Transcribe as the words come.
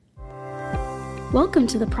Welcome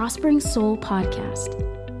to the Prospering Soul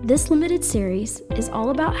podcast. This limited series is all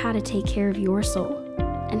about how to take care of your soul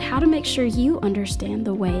and how to make sure you understand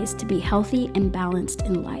the ways to be healthy and balanced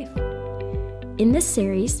in life. In this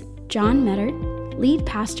series, John Meador, lead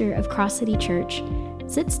pastor of Cross City Church,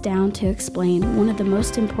 sits down to explain one of the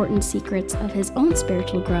most important secrets of his own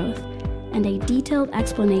spiritual growth and a detailed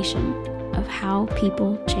explanation of how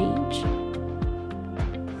people change.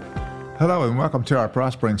 Hello and welcome to our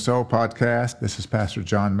Prospering Soul podcast. This is Pastor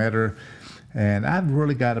John Meador, and I've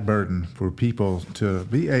really got a burden for people to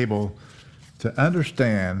be able to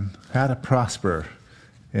understand how to prosper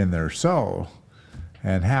in their soul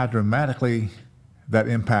and how dramatically that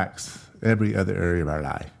impacts every other area of our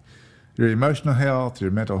life. Your emotional health,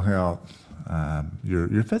 your mental health,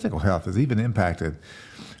 your physical health is even impacted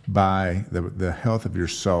by the health of your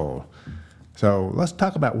soul. So let's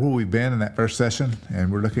talk about where we've been in that first session,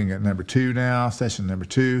 and we're looking at number 2 now, session number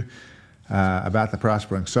 2, about the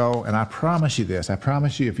prospering soul. And I promise you this,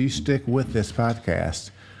 if you stick with this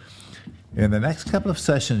podcast, in the next couple of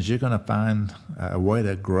sessions, you're going to find a way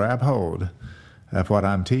to grab hold of what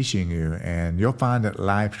I'm teaching you, and you'll find it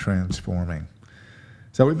life-transforming.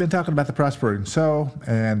 So we've been talking about the prospering soul,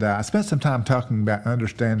 and I spent some time talking about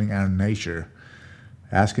understanding our nature,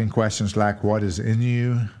 asking questions like, what is in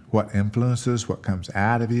you? What influences, what comes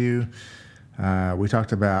out of you? We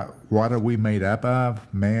talked about what are we made up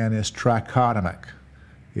of? Man is trichotomic,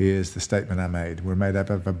 is the statement I made. We're made up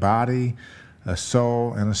of a body, a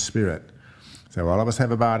soul, and a spirit. So all of us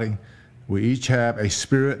have a body. We each have a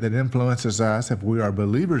spirit that influences us. If we are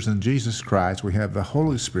believers in Jesus Christ, we have the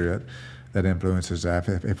Holy Spirit that influences us.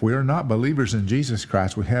 If we are not believers in Jesus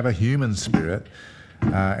Christ, we have a human spirit.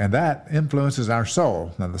 And that influences our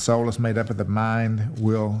soul. Now, the soul is made up of the mind,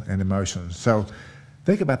 will, and emotions. So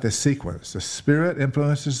think about this sequence. The spirit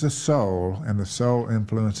influences the soul, and the soul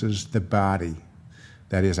influences the body.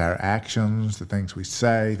 That is our actions, the things we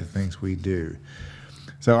say, the things we do.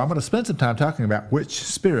 So I'm going to spend some time talking about which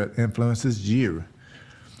spirit influences you.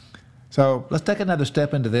 So let's take another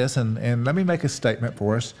step into this, and let me make a statement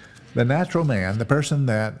for us. The natural man, the person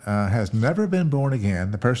that has never been born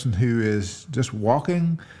again, the person who is just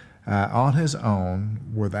walking on his own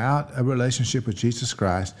without a relationship with Jesus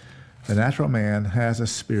Christ, the natural man has a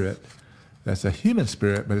spirit that's a human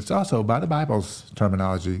spirit, but it's also, by the Bible's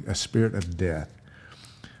terminology, a spirit of death.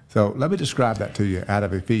 So let me describe that to you out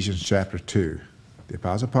of Ephesians chapter 2. The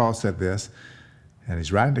Apostle Paul said this, and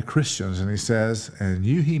he's writing to Christians, and he says, "And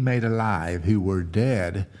you he made alive who were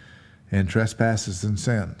dead in trespasses and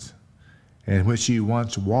sins, in which you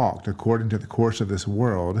once walked according to the course of this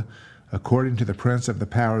world, according to the prince of the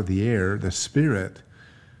power of the air, the spirit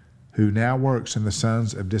who now works in the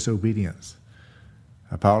sons of disobedience."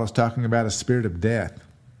 Paul is talking about a spirit of death,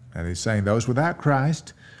 and he's saying those without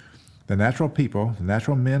Christ, the natural people, the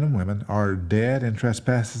natural men and women, are dead in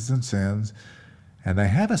trespasses and sins, and they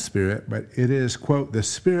have a spirit, but it is, quote, the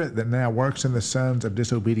spirit that now works in the sons of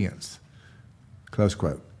disobedience, close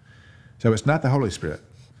quote. So it's not the Holy Spirit.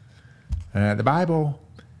 The Bible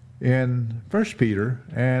in 1 Peter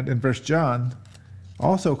and in 1 John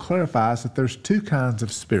also clarifies that there's 2 kinds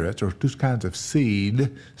of spirits, or 2 kinds of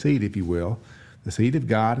seed if you will, the seed of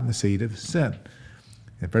God and the seed of sin.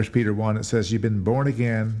 In 1 Peter 1 it says, "You've been born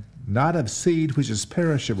again, not of seed which is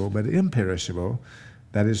perishable, but imperishable,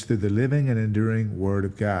 that is through the living and enduring Word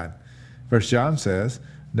of God." 1 John says,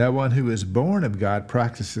 "No one who is born of God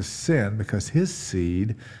practices sin, because his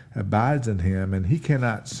seed abides in him, and he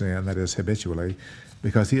cannot sin," that is habitually,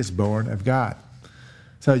 "because he is born of God."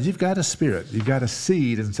 So you've got a spirit, you've got a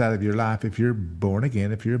seed inside of your life if you're born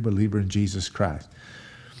again, if you're a believer in Jesus Christ.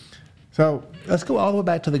 So let's go all the way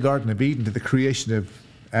back to the Garden of Eden, to the creation of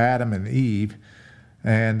Adam and Eve,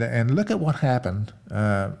 and look at what happened.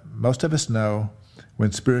 Most of us know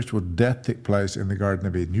when spiritual death took place in the Garden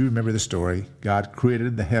of Eden. You remember the story. God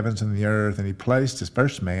created the heavens and the earth, and he placed his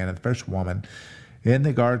first man and the first woman in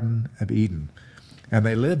the Garden of Eden. And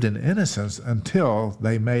they lived in innocence until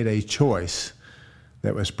they made a choice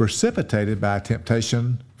that was precipitated by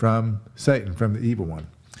temptation from Satan, from the evil one.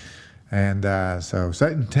 And so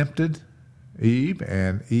Satan tempted Eve,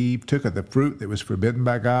 and Eve took of the fruit that was forbidden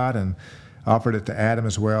by God and offered it to Adam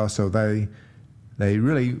as well. So they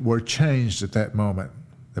really were changed at that moment.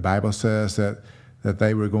 The Bible says that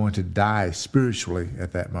they were going to die spiritually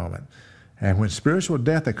at that moment. And when spiritual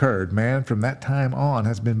death occurred, man from that time on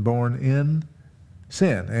has been born in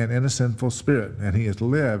sin and in a sinful spirit. And he has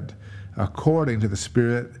lived according to the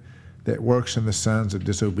spirit that works in the sons of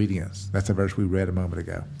disobedience. That's a verse we read a moment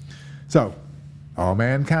ago. So all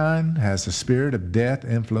mankind has the spirit of death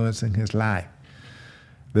influencing his life.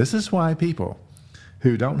 This is why people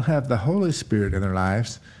who don't have the Holy Spirit in their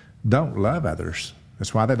lives don't love others.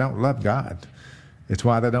 That's why they don't love God. It's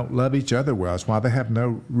why they don't love each other well. It's why they have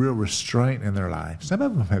no real restraint in their life. Some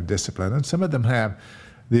of them have discipline, and some of them have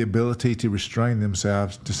the ability to restrain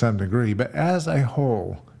themselves to some degree. But as a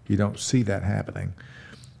whole, you don't see that happening.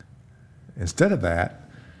 Instead of that,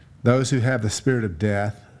 those who have the spirit of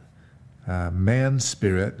death, man's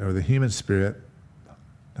spirit or the human spirit,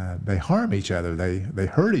 they harm each other. They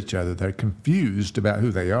hurt each other. They're confused about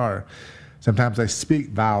who they are. Sometimes they speak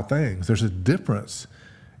vile things. There's a difference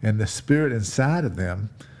in the spirit inside of them.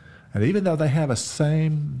 And even though they have a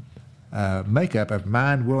same makeup of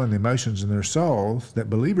mind, will, and emotions in their souls that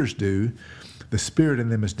believers do, the spirit in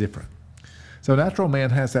them is different. So natural man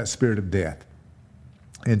has that spirit of death.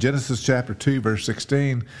 In Genesis chapter 2, verse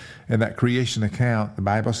 16, in that creation account, the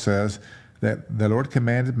Bible says that the Lord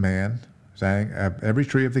commanded man, saying, of every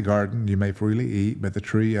tree of the garden you may freely eat, but the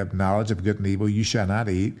tree of knowledge of good and evil you shall not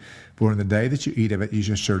eat, for in the day that you eat of it you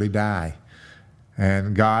shall surely die.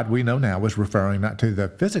 And God, we know now, was referring not to the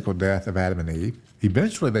physical death of Adam and Eve.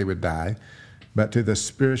 Eventually they would die, but to the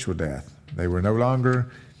spiritual death. They were no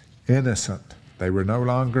longer innocent. They were no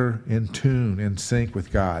longer in tune, in sync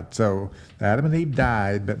with God. So Adam and Eve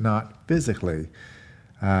died, but not physically.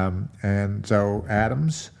 And so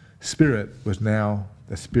Adam's spirit was now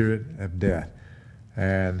the spirit of death.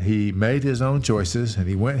 And he made his own choices, and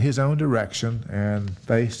he went his own direction and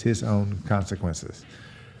faced his own consequences.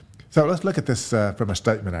 So let's look at this from a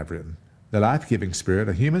statement I've written. The life-giving spirit,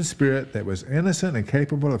 a human spirit that was innocent and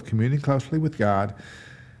capable of communing closely with God,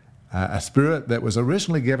 a spirit that was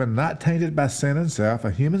originally given not tainted by sin and self,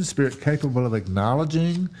 a human spirit capable of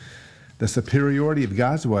acknowledging the superiority of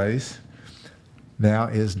God's ways, now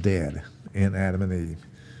is dead in Adam and Eve.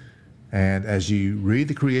 And as you read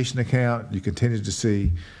the creation account, you continue to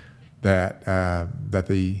see that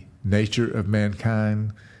the nature of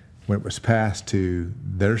mankind, when it was passed to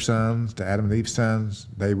their sons, to Adam and Eve's sons,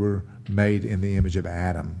 they were made in the image of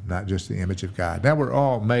Adam, not just the image of God. Now, we're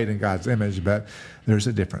all made in God's image, but there's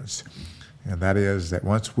a difference. And that is that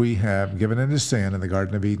once we have given into sin in the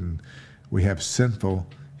Garden of Eden, we have sinful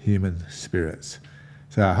human spirits.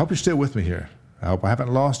 So I hope you're still with me here. I hope I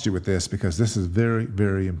haven't lost you with this, because this is very,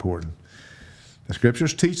 very important. The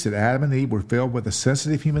scriptures teach that Adam and Eve were filled with a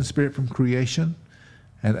sensitive human spirit from creation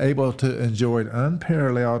and able to enjoy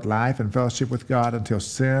unparalleled life and fellowship with God until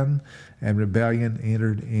sin and rebellion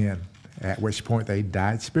entered in, at which point they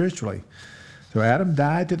died spiritually. So Adam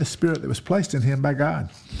died to the spirit that was placed in him by God.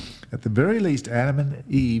 At the very least, Adam and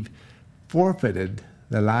Eve forfeited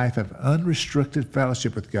the life of unrestricted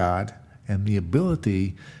fellowship with God and the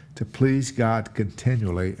ability to please God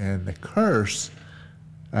continually. And the curse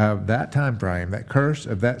of that time frame, that curse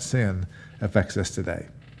of that sin, affects us today.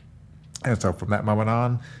 And so from that moment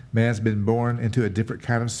on, man's been born into a different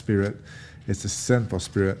kind of spirit. It's a sinful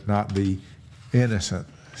spirit, not the innocent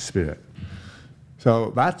spirit.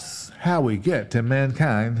 So that's how we get to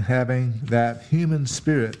mankind having that human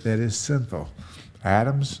spirit that is sinful.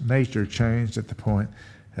 Adam's nature changed at the point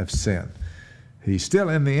of sin. He's still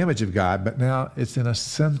in the image of God, but now it's in a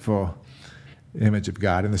sinful image of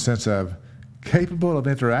God, in the sense of capable of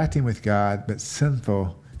interacting with God, but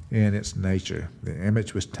sinful in its nature. The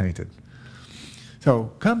image was tainted.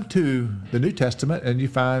 So come to the New Testament and you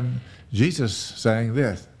find Jesus saying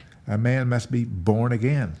this: a man must be born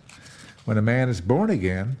again. When a man is born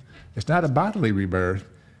again, it's not a bodily rebirth.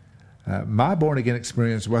 My born again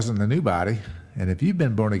experience wasn't a new body. And if you've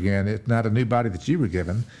been born again, it's not a new body that you were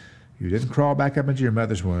given. You didn't crawl back up into your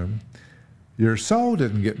mother's womb. Your soul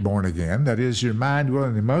didn't get born again. That is, your mind, will,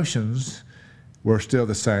 and emotions were still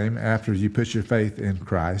the same after you put your faith in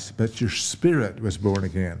Christ, but your spirit was born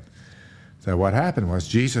again. So what happened was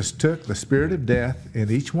Jesus took the spirit of death in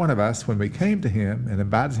each one of us when we came to him and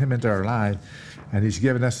invited him into our life, and he's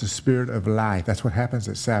given us the spirit of life. That's what happens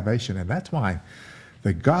at salvation, and that's why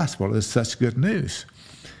the gospel is such good news.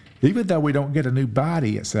 Even though we don't get a new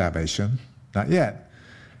body at salvation, not yet,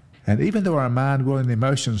 and even though our mind, will, and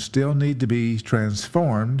emotions still need to be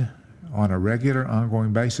transformed on a regular,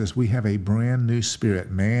 ongoing basis, we have a brand new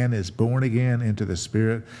spirit. Man is born again into the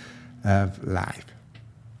spirit of life.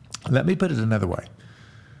 Let me put it another way.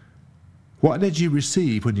 What did you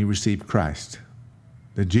receive when you received Christ?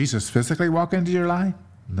 Did Jesus physically walk into your life?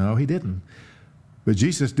 No, he didn't. But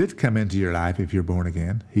Jesus did come into your life if you're born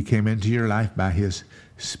again. He came into your life by his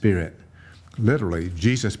Spirit. Literally,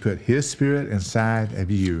 Jesus put his Spirit inside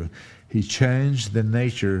of you. He changed the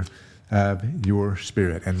nature of your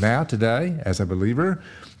spirit. And now today, as a believer,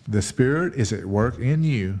 the Spirit is at work in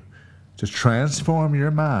you to transform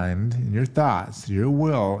your mind and your thoughts, your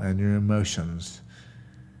will and your emotions.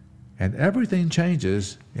 And everything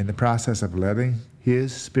changes in the process of letting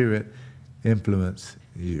His Spirit influence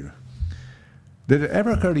you. Did it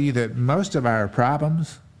ever occur to you that most of our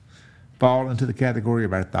problems fall into the category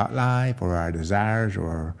of our thought life or our desires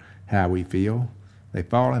or how we feel? They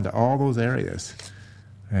fall into all those areas.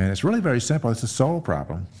 And it's really very simple. It's a soul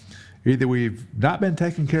problem. Either we've not been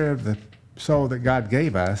taking care of the soul that God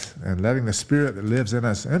gave us and letting the Spirit that lives in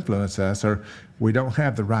us influence us, or we don't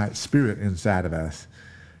have the right Spirit inside of us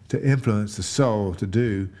to influence the soul to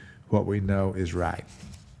do what we know is right.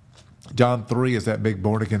 John 3 is that big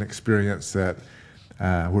born-again experience that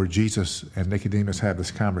where Jesus and Nicodemus have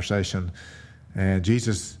this conversation. And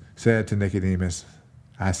Jesus said to Nicodemus,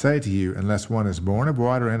 I say to you, unless one is born of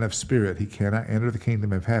water and of Spirit, he cannot enter the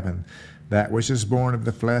kingdom of heaven. That which is born of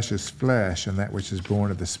the flesh is flesh, and that which is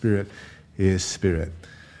born of the Spirit is spirit.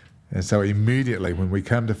 And so immediately when we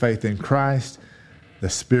come to faith in Christ, the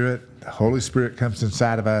Spirit, the Holy Spirit comes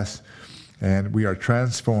inside of us, and we are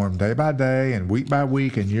transformed day by day and week by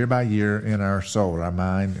week and year by year in our soul, our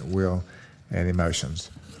mind, will, and emotions.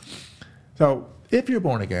 So if you're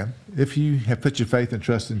born again, if you have put your faith and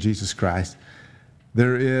trust in Jesus Christ,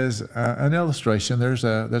 there is an illustration, there's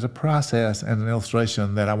a process and an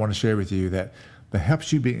illustration that I want to share with you that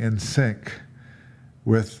helps you be in sync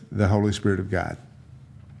with the Holy Spirit of God.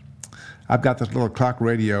 I've got this little clock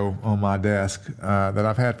radio on my desk that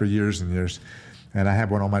I've had for years and years, and I have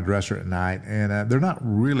one on my dresser at night, and they're not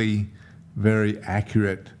really very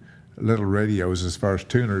accurate little radios as far as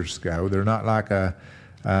tuners go. They're not like a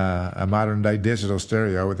modern-day digital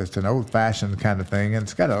stereo. It's an old-fashioned kind of thing, and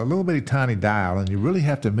it's got a little bitty tiny dial, and you really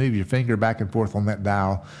have to move your finger back and forth on that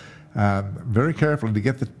dial very carefully to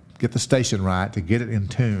get the station right, to get it in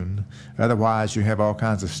tune. Otherwise, you have all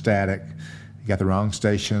kinds of static. You got the wrong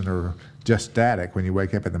station or just static when you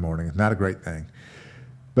wake up in the morning. It's not a great thing.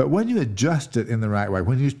 But when you adjust it in the right way,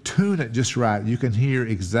 when you tune it just right, you can hear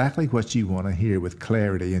exactly what you want to hear with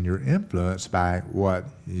clarity, and you're influenced by what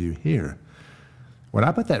you hear. When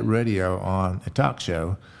I put that radio on a talk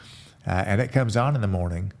show, and it comes on in the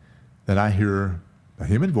morning, then I hear a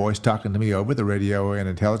human voice talking to me over the radio in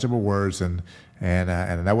intelligible words, and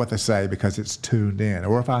I know what they say because it's tuned in.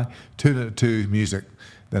 Or if I tune it to music,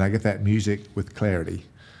 then I get that music with clarity.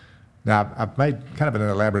 Now, I've made kind of an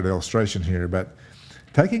elaborate illustration here, but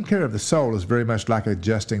taking care of the soul is very much like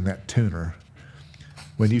adjusting that tuner.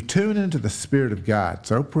 When you tune into the Spirit of God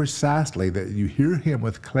so precisely that you hear Him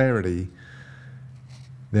with clarity,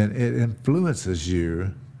 then it influences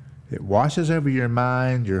you. It washes over your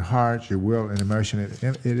mind, your heart, your will, and emotion.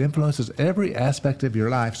 It influences every aspect of your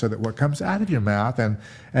life so that what comes out of your mouth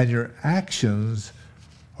and your actions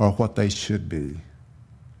are what they should be.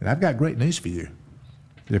 And I've got great news for you.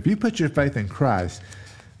 If you put your faith in Christ,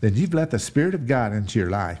 then you've let the Spirit of God into your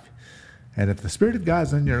life. And if the Spirit of God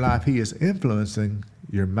is in your life, He is influencing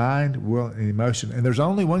your mind, will, and emotion. And there's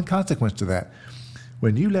only one consequence to that.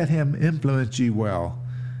 When you let Him influence you well,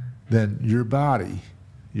 then your body,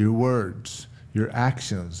 your words, your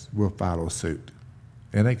actions will follow suit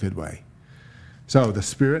in a good way. So the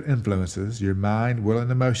Spirit influences, your mind, will, and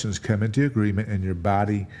emotions come into agreement, and your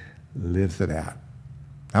body lives it out.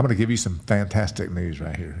 I'm going to give you some fantastic news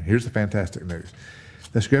right here. Here's the fantastic news.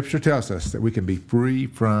 The Scripture tells us that we can be free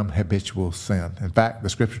from habitual sin. In fact, the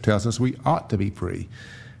Scripture tells us we ought to be free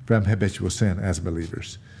from habitual sin as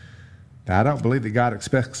believers. Now, I don't believe that God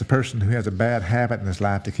expects a person who has a bad habit in his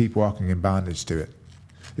life to keep walking in bondage to it.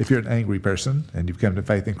 If you're an angry person and you've come to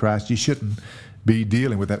faith in Christ, you shouldn't be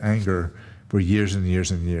dealing with that anger for years and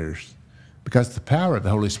years and years, because the power of the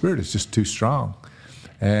Holy Spirit is just too strong,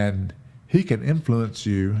 and He can influence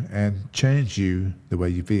you and change you the way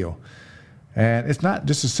you feel. And it's not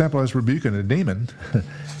just as simple as rebuking a demon,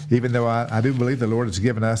 even though I do believe the Lord has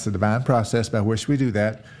given us the divine process by which we do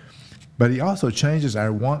that. But He also changes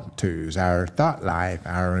our want-tos, our thought life,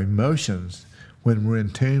 our emotions when we're in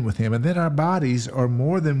tune with Him. And then our bodies are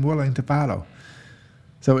more than willing to follow.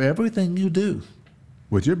 So everything you do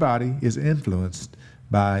with your body is influenced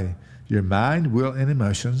by your mind, will, and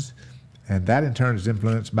emotions. And that in turn is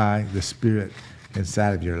influenced by the Spirit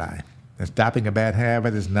inside of your life. And stopping a bad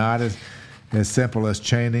habit is not as simple as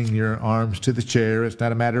chaining your arms to the chair. It's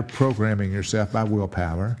not a matter of programming yourself by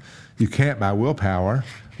willpower. You can't, by willpower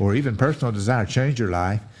or even personal desire, change your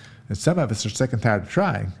life. And some of us are sick and tired of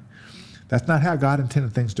trying. That's not how God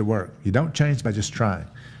intended things to work. You don't change by just trying.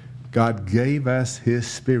 God gave us His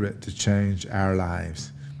Spirit to change our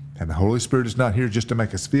lives. And the Holy Spirit is not here just to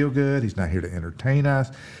make us feel good. He's not here to entertain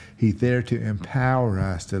us. He's there to empower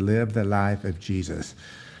us to live the life of Jesus.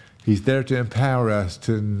 He's there to empower us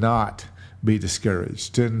to not be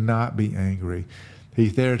discouraged, to not be angry.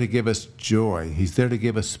 He's there to give us joy. He's there to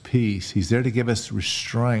give us peace. He's there to give us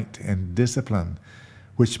restraint and discipline,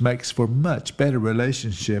 which makes for much better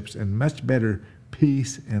relationships and much better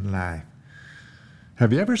peace in life.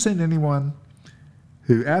 Have you ever seen anyone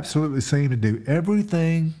who absolutely seemed to do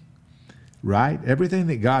everything right, everything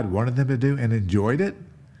that God wanted them to do, and enjoyed it?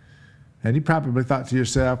 And you probably thought to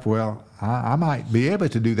yourself, well, I might be able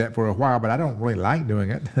to do that for a while, but I don't really like doing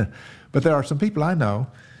it. But there are some people I know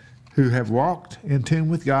who have walked in tune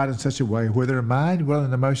with God in such a way where their mind, will,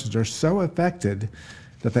 and emotions are so affected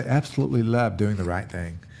that they absolutely love doing the right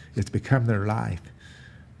thing. It's become their life.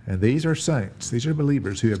 And these are saints. These are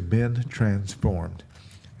believers who have been transformed.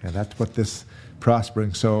 And that's what this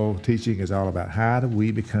Prospering Soul teaching is all about. How do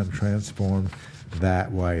we become transformed that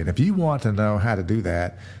way? And if you want to know how to do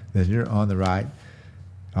that, then you're on the right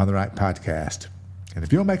podcast. And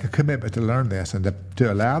if you'll make a commitment to learn this and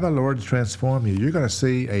to allow the Lord to transform you, you're going to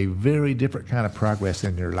see a very different kind of progress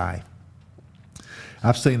in your life.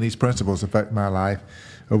 I've seen these principles affect my life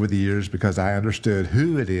over the years because I understood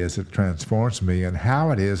who it is that transforms me and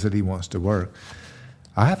how it is that He wants to work.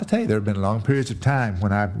 I have to tell you, there have been long periods of time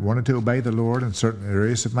when I wanted to obey the Lord in certain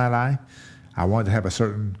areas of my life. I wanted to have a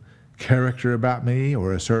certain character about me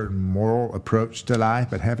or a certain moral approach to life,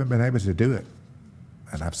 but haven't been able to do it.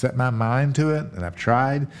 And I've set my mind to it, and I've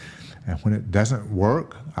tried, and when it doesn't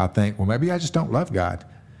work, I think, well, maybe I just don't love God.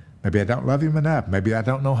 Maybe I don't love Him enough. Maybe I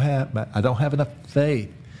don't have enough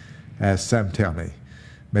faith, as some tell me.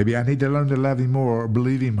 Maybe I need to learn to love Him more or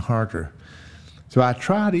believe Him harder. So I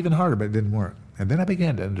tried even harder, but it didn't work. And then I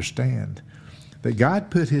began to understand that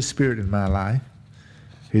God put His Spirit in my life.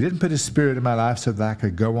 He didn't put His Spirit in my life so that I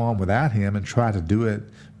could go on without Him and try to do it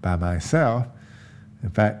by myself. In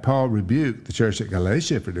fact, Paul rebuked the church at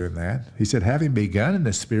Galatia for doing that. He said, having begun in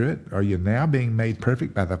the Spirit, are you now being made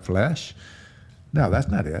perfect by the flesh? No, that's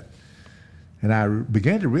not it. And I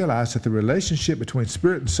began to realize that the relationship between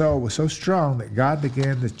spirit and soul was so strong that God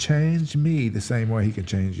began to change me the same way He can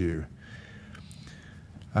change you.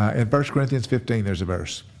 In 1 Corinthians 15, there's a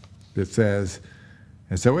verse that says,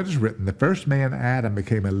 and so it is written, the first man, Adam,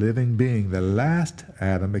 became a living being. The last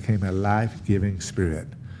Adam became a life-giving spirit.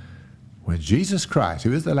 When Jesus Christ,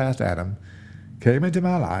 who is the last Adam, came into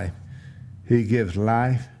my life, He gives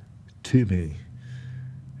life to me.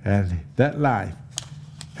 And that life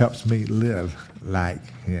helps me live like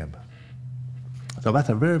Him. So that's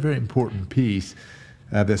a very, very important piece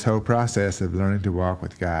of this whole process of learning to walk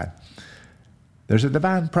with God. There's a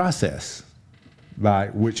divine process by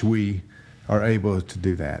which we are able to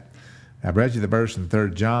do that. I've read you the verse in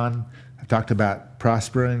 3 John. I talked about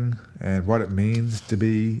prospering and what it means to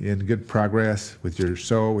be in good progress with your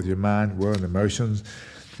soul, with your mind, will, and emotions.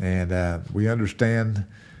 And we understand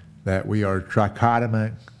that we are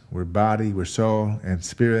trichotomic. We're body, we're soul, and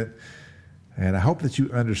spirit. And I hope that you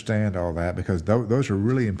understand all that because those are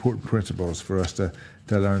really important principles for us to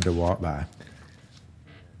learn to walk by.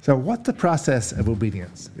 So what's the process of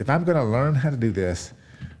obedience? If I'm going to learn how to do this,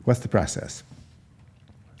 what's the process?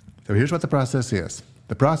 So here's what the process is.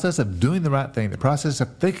 The process of doing the right thing, the process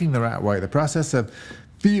of thinking the right way, the process of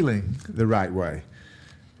feeling the right way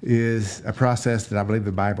is a process that I believe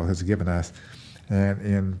the Bible has given us. And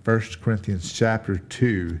in 1 Corinthians chapter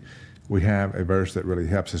 2, we have a verse that really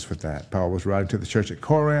helps us with that. Paul was writing to the church at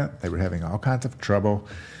Corinth. They were having all kinds of trouble.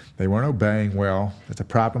 They weren't obeying well. It's a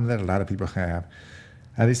problem that a lot of people have.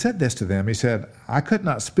 And he said this to them. He said, I could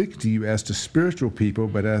not speak to you as to spiritual people,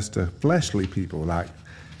 but as to fleshly people, like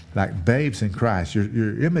babes in Christ.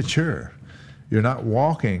 You're immature. You're not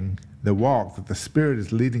walking the walk that the Spirit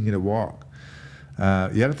is leading you to walk.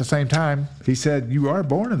 Yet at the same time, he said, you are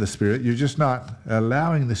born of the Spirit. You're just not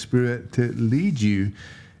allowing the Spirit to lead you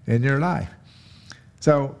in your life.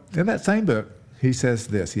 So in that same book, he says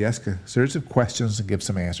this. He asks a series of questions and gives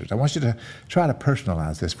some answers. I want you to try to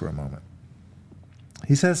personalize this for a moment.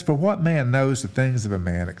 He says, for what man knows the things of a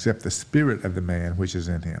man except the spirit of the man which is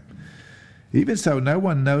in him? Even so, no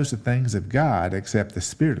one knows the things of God except the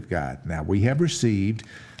Spirit of God. Now we have received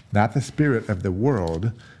not the spirit of the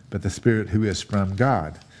world, but the Spirit who is from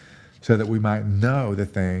God, so that we might know the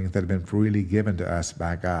things that have been freely given to us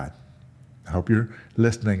by God. I hope you're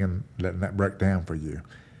listening and letting that break down for you.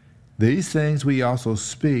 These things we also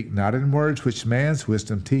speak, not in words which man's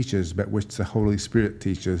wisdom teaches, but which the Holy Spirit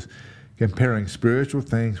teaches, comparing spiritual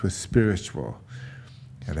things with spiritual.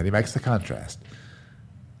 And then he makes the contrast.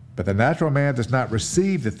 But the natural man does not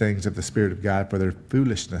receive the things of the Spirit of God, for their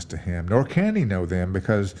foolishness to him, nor can he know them,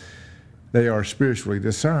 because they are spiritually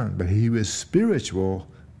discerned. But he who is spiritual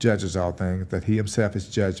judges all things, that he himself is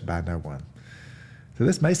judged by no one. So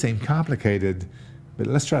this may seem complicated, but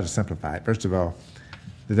let's try to simplify it. First of all,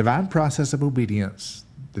 The divine process of obedience,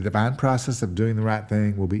 the divine process of doing the right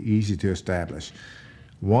thing will be easy to establish.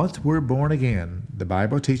 Once we're born again, the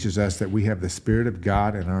Bible teaches us that we have the Spirit of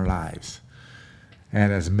God in our lives.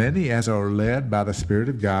 And as many as are led by the Spirit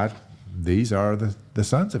of God, these are the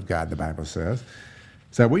sons of God, the Bible says.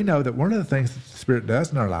 So we know that one of the things that the Spirit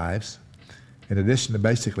does in our lives, in addition to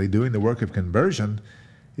basically doing the work of conversion,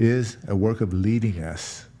 is a work of leading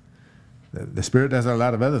us. The Spirit does a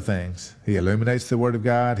lot of other things. He illuminates the Word of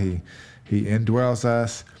God. He indwells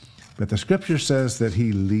us. But the Scripture says that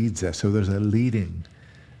He leads us. So there's a leading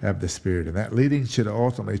of the Spirit. And that leading should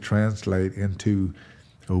ultimately translate into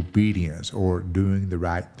obedience or doing the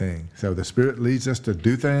right thing. So the Spirit leads us to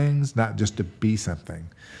do things, not just to be something.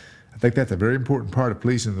 I think that's a very important part of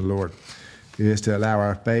pleasing the Lord, is to allow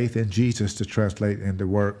our faith in Jesus to translate into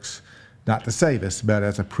works, not to save us, but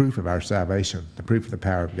as a proof of our salvation, the proof of the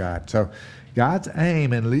power of God. So God's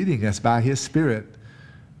aim in leading us by His Spirit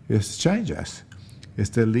is to change us,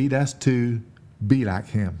 is to lead us to be like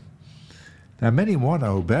Him. Now, many want to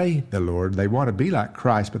obey the Lord. They want to be like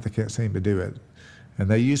Christ, but they can't seem to do it. And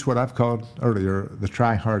they use what I've called earlier the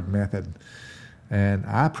try-hard method. And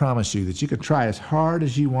I promise you that you can try as hard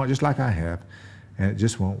as you want, just like I have, and it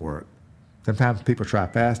just won't work. Sometimes people try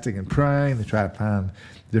fasting and praying. They try to find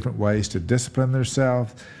different ways to discipline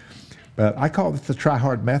themselves. But I call it the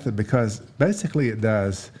try-hard method because basically it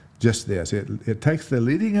does just this. It takes the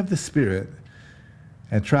leading of the Spirit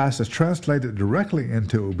and tries to translate it directly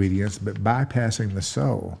into obedience, but bypassing the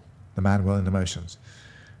soul, the mind, will, and emotions,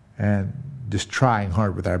 and just trying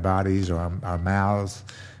hard with our bodies or our mouths,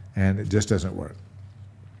 and it just doesn't work.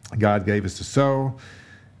 God gave us the soul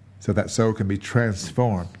so that soul can be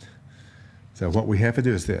transformed. So what we have to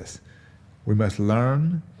do is this. We must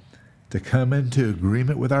learn to come into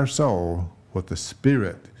agreement with our soul, what the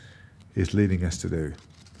Spirit is leading us to do.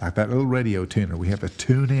 Like that little radio tuner, we have to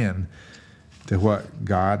tune in to what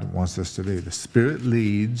God wants us to do. The Spirit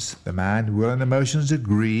leads, the mind, will, and emotions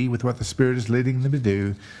agree with what the Spirit is leading them to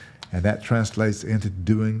do, and that translates into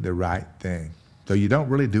doing the right thing. So you don't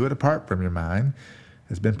really do it apart from your mind.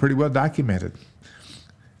 It's been pretty well documented.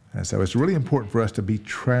 And so it's really important for us to be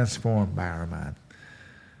transformed by our mind.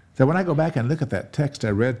 So when I go back and look at that text I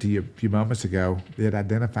read to you a few moments ago, it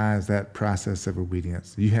identifies that process of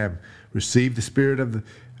obedience. You have received the Spirit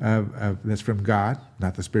that's from God,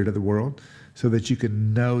 not the spirit of the world, so that you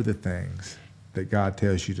can know the things that God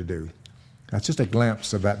tells you to do. That's just a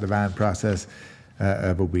glimpse of that divine process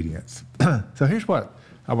of obedience. So here's what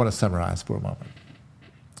I want to summarize for a moment.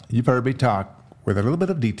 You've heard me talk with a little bit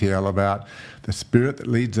of detail about the Spirit that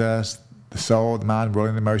leads us, the soul, the mind, will,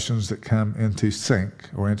 and emotions that come into sync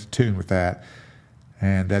or into tune with that,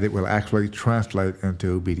 and that it will actually translate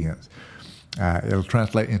into obedience. It'll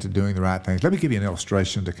translate into doing the right things. Let me give you an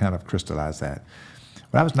illustration to kind of crystallize that.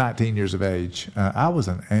 When I was 19 years of age, I was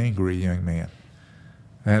an angry young man.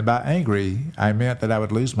 And by angry, I meant that I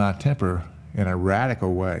would lose my temper in a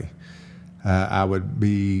radical way. I would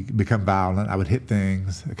become violent. I would hit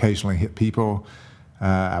things, occasionally hit people.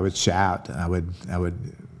 I would shout. I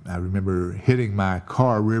remember hitting my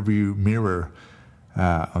car rearview mirror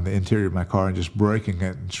on the interior of my car and just breaking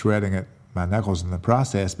it and shredding it, my knuckles in the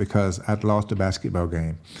process, because I'd lost a basketball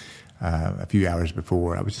game a few hours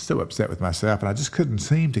before. I was just so upset with myself, and I just couldn't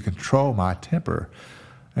seem to control my temper.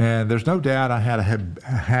 And there's no doubt I had a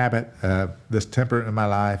habit of this temper in my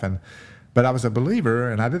life, but I was a believer,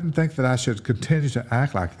 and I didn't think that I should continue to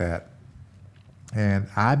act like that. And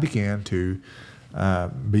I began to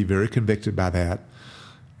be very convicted by that.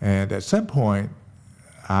 And at some point,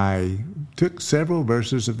 I took several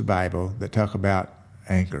verses of the Bible that talk about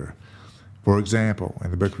anger. For example, in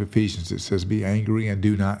the book of Ephesians, it says, "Be angry and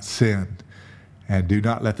do not sin, and do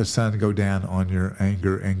not let the sun go down on your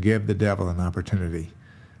anger, and give the devil an opportunity."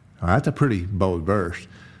 Now, that's a pretty bold verse.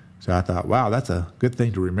 So I thought, wow, that's a good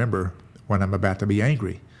thing to remember when I'm about to be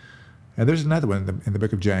angry. And there's another one in the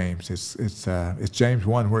book of James. It's James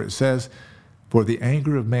 1, where it says, "For the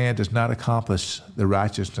anger of man does not accomplish the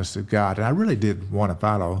righteousness of God." And I really did want to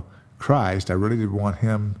follow Christ. I really did want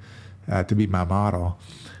Him to be my model.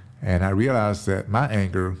 And I realized that my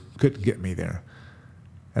anger couldn't get me there.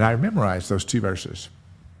 And I memorized those two verses.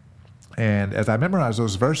 And as I memorized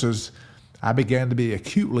those verses, I began to be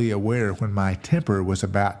acutely aware when my temper was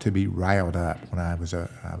about to be riled up, when I was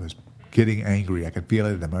getting angry. I could feel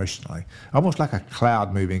it emotionally, almost like a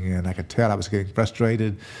cloud moving in. I could tell I was getting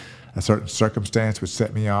frustrated. A certain circumstance would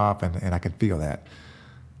set me off, and I could feel that.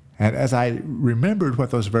 And as I remembered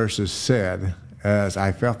what those verses said, as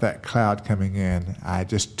I felt that cloud coming in, I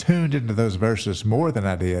just tuned into those verses more than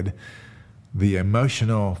I did the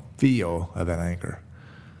emotional feel of that anger.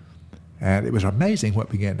 And it was amazing what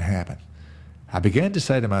began to happen. I began to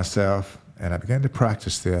say to myself, and I began to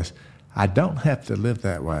practice this, I don't have to live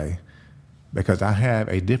that way because I have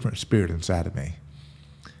a different spirit inside of me.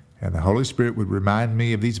 And the Holy Spirit would remind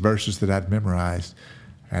me of these verses that I'd memorized.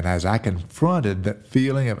 And as I confronted that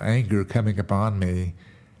feeling of anger coming upon me,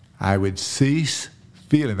 I would cease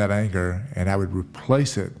feeling that anger and I would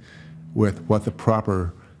replace it with what the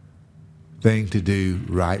proper thing to do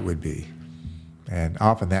right would be. And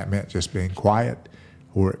often that meant just being quiet,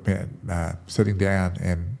 or it meant sitting down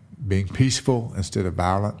and being peaceful instead of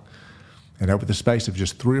violent. And over the space of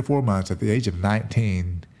just 3 or 4 months, at the age of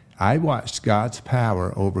 19, I watched God's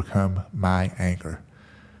power overcome my anger.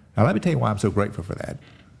 Now, let me tell you why I'm so grateful for that.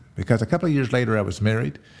 Because a couple of years later, I was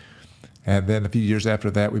married. And then a few years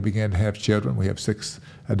after that, we began to have children. We have 6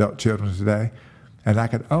 adult children today. And I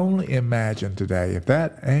could only imagine today, if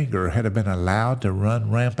that anger had been allowed to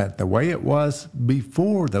run rampant the way it was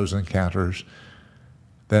before those encounters,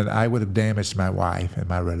 then I would have damaged my wife and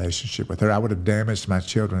my relationship with her. I would have damaged my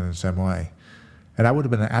children in some way. And I would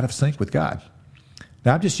have been out of sync with God.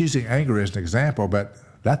 Now, I'm just using anger as an example, but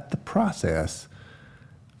that's the process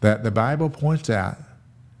that the Bible points out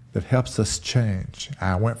that helps us change.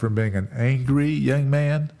 I went from being an angry young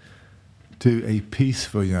man to a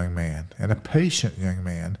peaceful young man and a patient young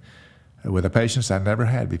man with a patience I never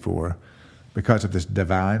had before because of this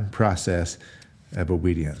divine process of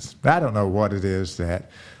obedience. I don't know what it is that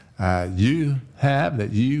you have that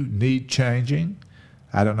you need changing.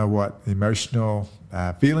 I don't know what emotional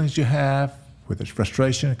feelings you have, whether it's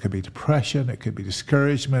frustration, it could be depression, it could be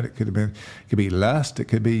discouragement, it could be lust, it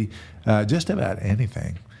could be just about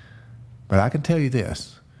anything. But I can tell you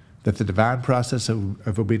this, that the divine process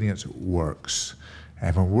of obedience works.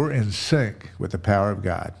 And when we're in sync with the power of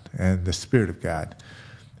God and the Spirit of God,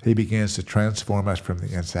 He begins to transform us from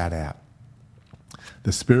the inside out.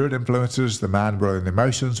 The Spirit influences the mind, will, and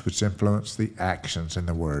emotions, which influence the actions and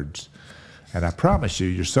the words. And I promise you,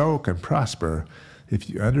 your soul can prosper if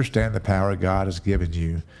you understand the power God has given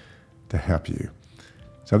you to help you.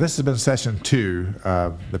 So this has been session 2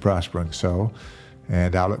 of The Prospering Soul.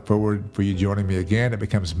 And I look forward for you joining me again. It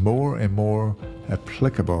becomes more and more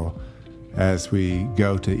applicable as we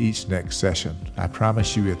go to each next session. I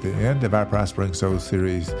promise you at the end of our Prospering Soul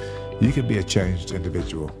series, you can be a changed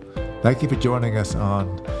individual. Thank you for joining us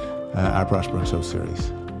on our Prospering Soul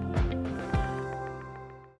series.